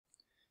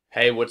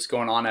Hey, what's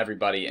going on,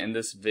 everybody? In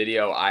this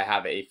video, I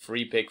have a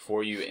free pick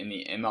for you in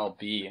the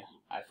MLB.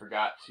 I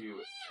forgot to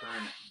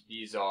turn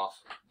these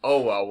off. Oh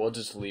well, we'll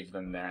just leave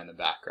them there in the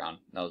background.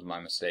 That was my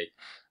mistake.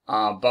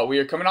 But we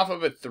are coming off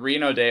of a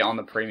 3-0 day on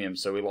the premium,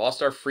 so we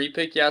lost our free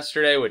pick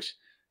yesterday, which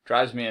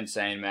drives me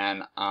insane,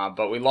 man.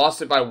 But we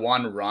lost it by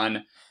 1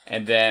 run,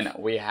 and then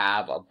we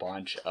have a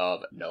bunch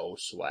of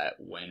no-sweat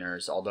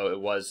winners, although it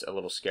was a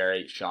little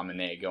scary. Sean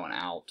Manaea going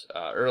out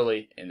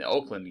early in the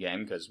Oakland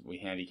game because we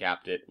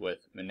handicapped it with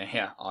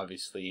Manaea,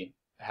 obviously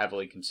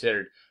heavily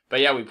considered.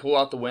 But yeah, we pull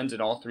out the wins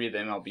in all 3 of the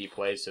MLB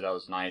plays, so that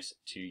was nice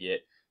to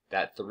get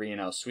that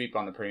 3-0 sweep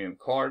on the premium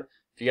card.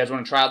 If you guys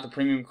want to try out the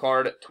premium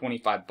card,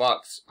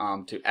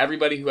 $25. To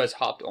everybody who has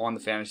hopped on the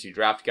fantasy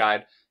draft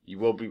guide, you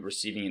will be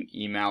receiving an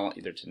email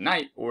either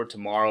tonight or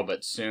tomorrow,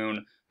 but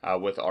soon,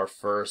 with our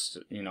first,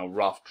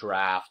 rough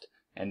draft.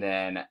 And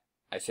then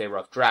I say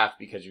rough draft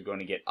because you're going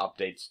to get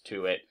updates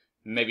to it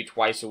maybe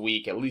twice a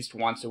week, at least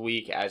once a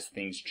week as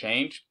things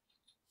change.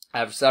 I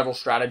have several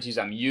strategies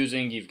I'm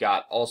using. You've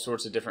got all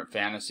sorts of different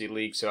fantasy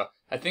leagues. So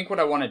I think what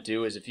I want to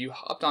do is, if you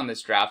hopped on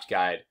this draft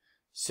guide,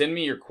 send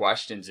me your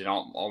questions and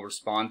I'll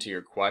respond to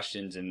your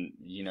questions, and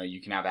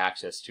you can have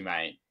access to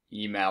my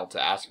email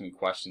to ask me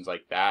questions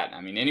like that. I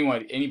mean,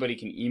 anybody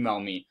can email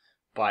me,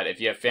 but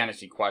if you have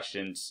fantasy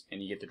questions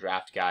and you get the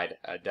draft guide,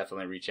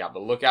 definitely reach out.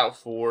 But look out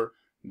for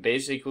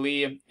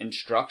basically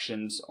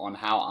instructions on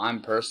how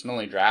I'm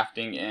personally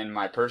drafting in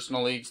my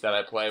personal leagues that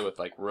I play with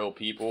like real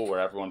people, where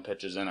everyone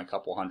pitches in a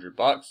couple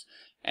 $100,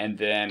 and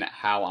then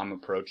how I'm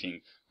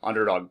approaching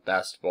underdog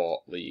best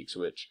ball leagues,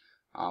 which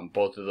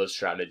both of those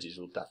strategies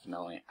will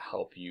definitely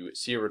help you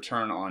see a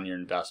return on your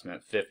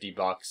investment.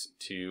 $50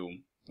 to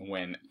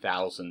win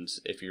thousands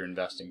if you're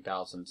investing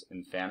thousands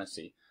in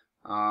fantasy.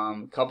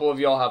 A couple of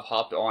y'all have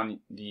hopped on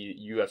the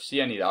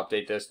UFC. I need to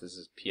update this. This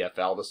is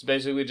PFL. This is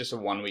basically just a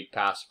 1-week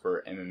pass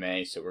for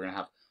MMA. So we're going to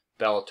have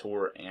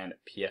Bellator and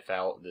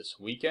PFL this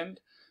weekend.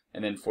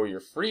 And then for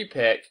your free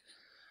pick,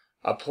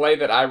 a play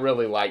that I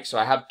really like. So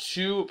I have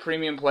 2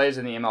 premium plays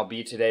in the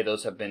MLB today.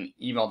 Those have been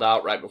emailed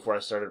out right before I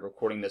started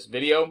recording this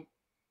video.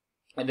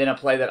 And then a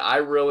play that I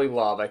really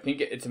love. I think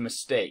it's a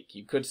mistake.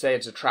 You could say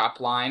it's a trap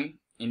line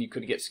and you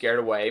could get scared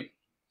away.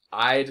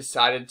 I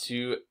decided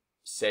to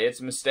say it's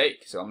a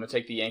mistake. So I'm going to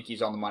take the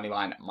Yankees on the money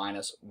line at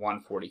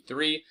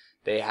 -143.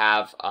 They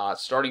have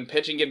starting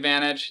pitching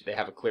advantage. They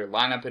have a clear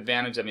lineup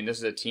advantage. I mean, this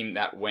is a team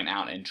that went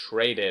out and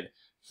traded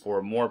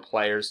for more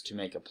players to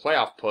make a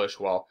playoff push.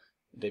 Well,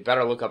 they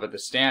better look up at the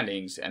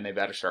standings and they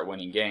better start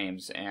winning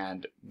games.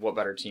 And what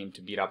better team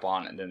to beat up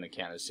on than the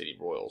Kansas City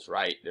Royals,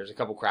 right? There's a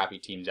couple crappy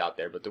teams out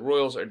there, but the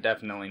Royals are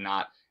definitely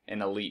not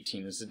an elite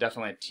team. This is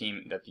definitely a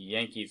team that the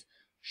Yankees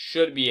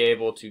should be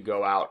able to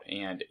go out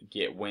and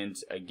get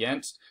wins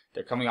against.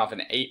 They're coming off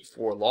an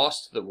 8-4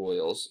 loss to the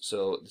Royals,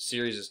 so the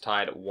series is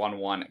tied at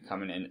 1-1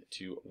 coming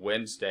into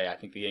Wednesday. I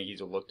think the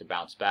Yankees will look to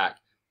bounce back.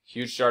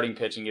 Huge starting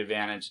pitching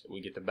advantage. We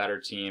get the better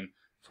team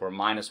for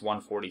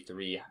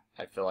 -143.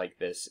 I feel like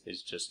this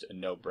is just a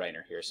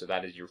no-brainer here. So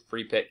that is your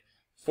free pick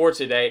for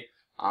today.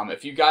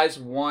 If you guys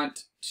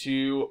want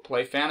to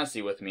play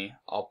fantasy with me,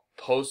 I'll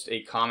post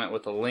a comment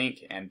with a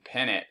link and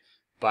pin it.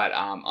 But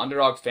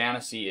Underdog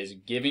Fantasy is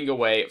giving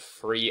away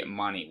free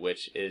money,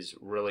 which is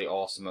really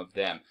awesome of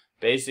them.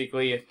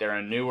 Basically, if they're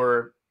a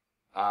newer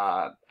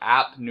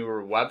app,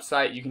 newer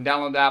website, you can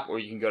download the app or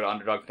you can go to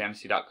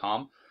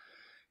underdogfantasy.com.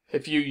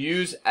 If you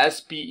use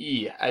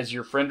SBE as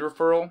your friend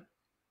referral,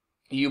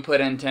 you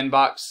put in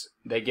 $10,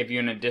 they give you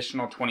an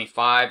additional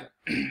 25.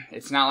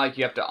 It's not like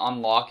you have to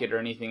unlock it or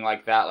anything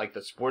like that, like the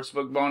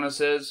sportsbook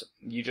bonuses.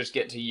 You just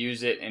get to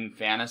use it in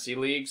fantasy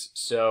leagues.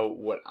 So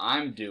what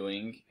I'm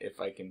doing, if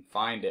I can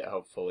find it,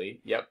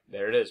 hopefully, yep,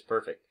 there it is,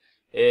 perfect,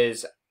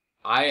 is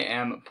I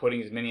am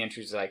putting as many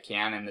entries as I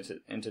can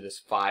into this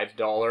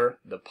 $5,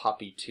 the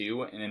Puppy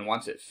 2, and then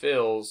once it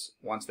fills,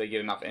 once they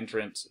get enough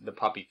entrants, the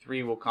Puppy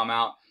 3 will come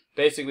out.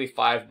 Basically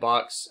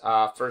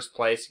 $5. First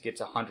place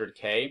gets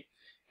 100K.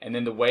 And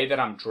then the way that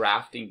I'm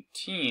drafting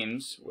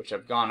teams, which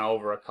I've gone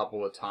over a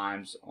couple of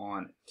times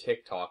on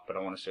TikTok, but I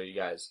want to show you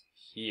guys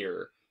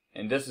here.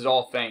 And this is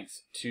all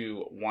thanks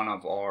to one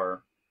of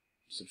our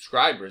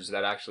subscribers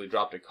that actually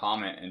dropped a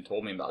comment and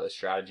told me about this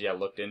strategy. I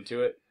looked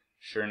into it.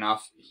 Sure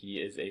enough, he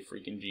is a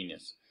freaking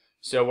genius.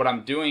 So what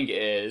I'm doing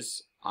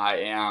is I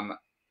am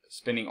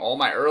spending all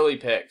my early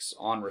picks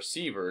on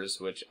receivers,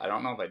 which I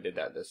don't know if I did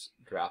that this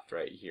draft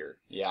right here.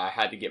 Yeah, I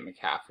had to get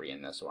McCaffrey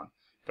in this one.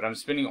 But I'm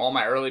spending all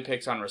my early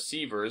picks on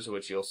receivers,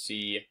 which you'll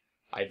see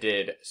I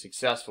did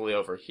successfully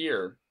over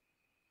here.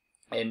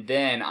 And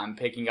then I'm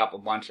picking up a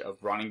bunch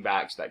of running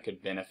backs that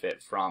could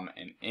benefit from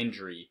an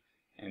injury.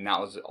 And that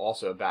was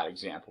also a bad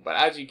example. But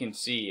as you can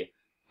see,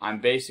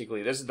 I'm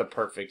basically, this is the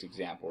perfect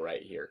example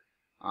right here.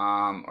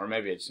 Or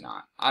maybe it's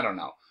not. I don't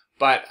know.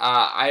 But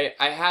I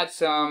had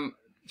some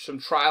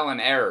trial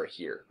and error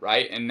here,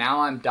 right? And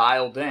now I'm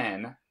dialed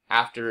in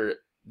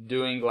after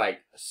doing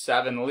like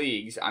 7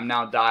 leagues. I'm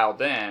now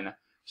dialed in,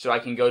 so I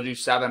can go do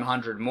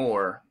 700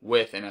 more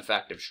with an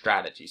effective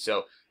strategy.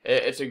 So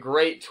it's a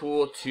great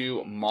tool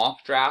to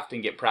mock draft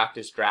and get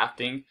practice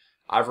drafting.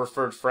 I've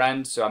referred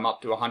friends, so I'm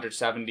up to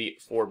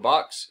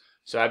 $174.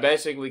 So I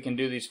basically can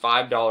do these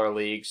 $5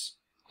 leagues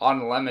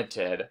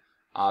unlimited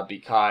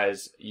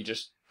because you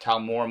just tell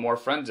more and more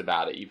friends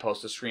about it. You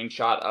post a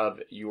screenshot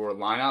of your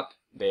lineup.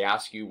 They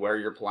ask you where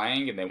you're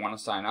playing and they want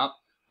to sign up.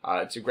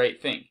 It's a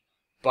great thing.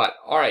 But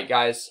alright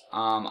guys,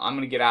 I'm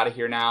going to get out of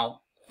here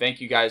now. Thank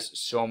you guys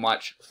so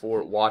much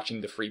for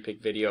watching the free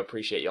pick video.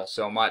 Appreciate y'all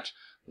so much.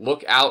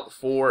 Look out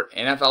for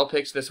NFL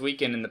picks this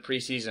weekend in the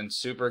preseason.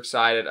 Super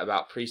excited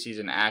about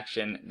preseason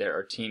action. There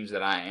are teams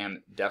that I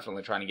am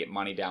definitely trying to get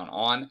money down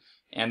on,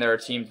 and there are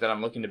teams that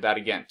I'm looking to bet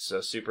against.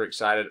 So super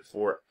excited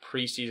for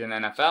preseason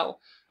NFL.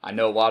 I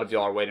know a lot of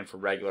y'all are waiting for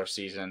regular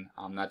season.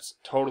 That's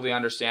totally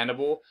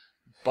understandable,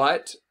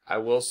 but I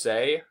will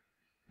say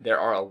there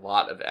are a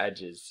lot of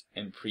edges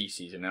in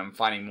preseason, and I'm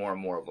finding more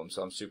and more of them,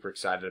 so I'm super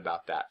excited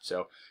about that.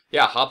 So,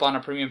 yeah, hop on a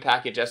premium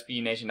package,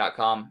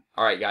 sbunation.com.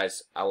 All right,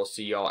 guys, I will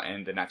see y'all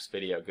in the next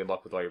video. Good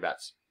luck with all your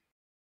bets.